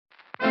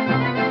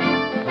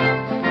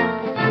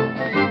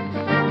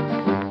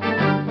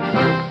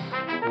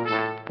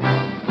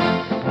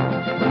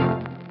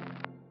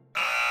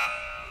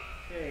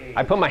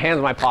I put my hands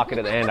in my pocket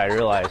at the end, I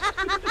realized.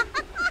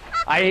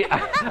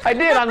 I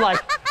did, I'm like,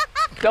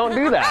 don't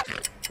do that.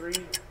 3,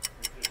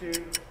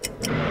 2.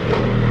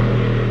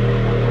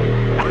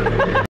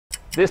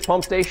 This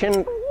pump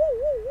station,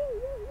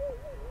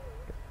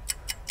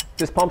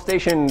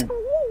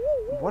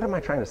 what am I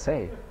trying to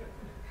say?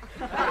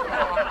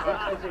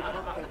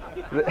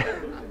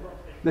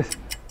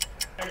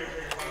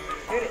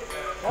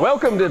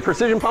 Welcome to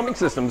Precision Pumping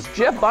Systems.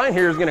 Jeff Bine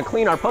here is going to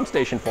clean our pump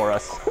station for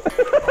us.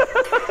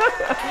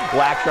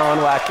 Wax on,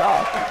 wax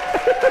off.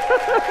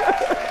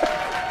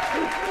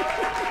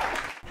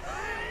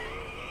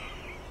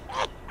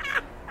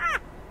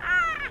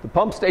 The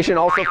pump station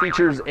also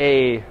features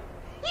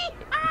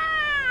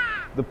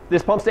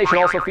this pump station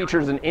also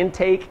features an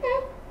intake.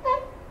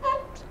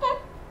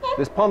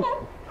 This pump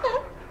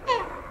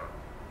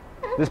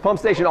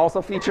station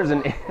also features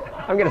an.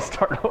 I'm going to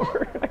start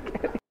over.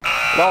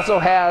 It also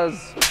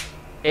has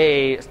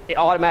a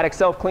automatic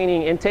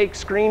self-cleaning intake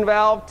screen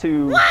valve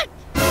to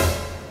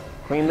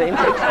clean the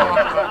intake screen.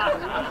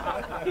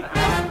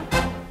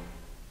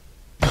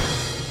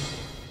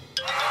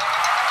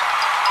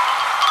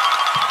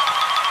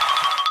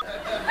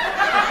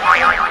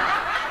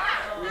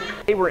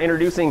 Today we're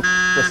introducing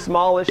the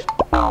smallish.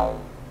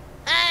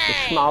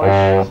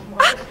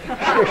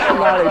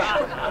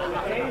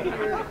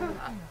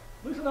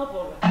 Loosen up a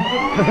little bit.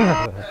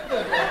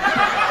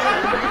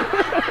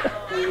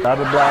 Blah,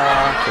 blah,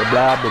 blah,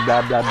 blah,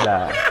 blah, blah, blah,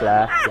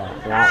 blah,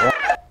 blah.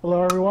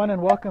 Hello everyone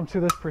and welcome to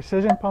this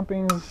Precision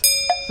Pumping's,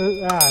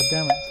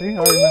 damn it, see, I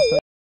already messed up.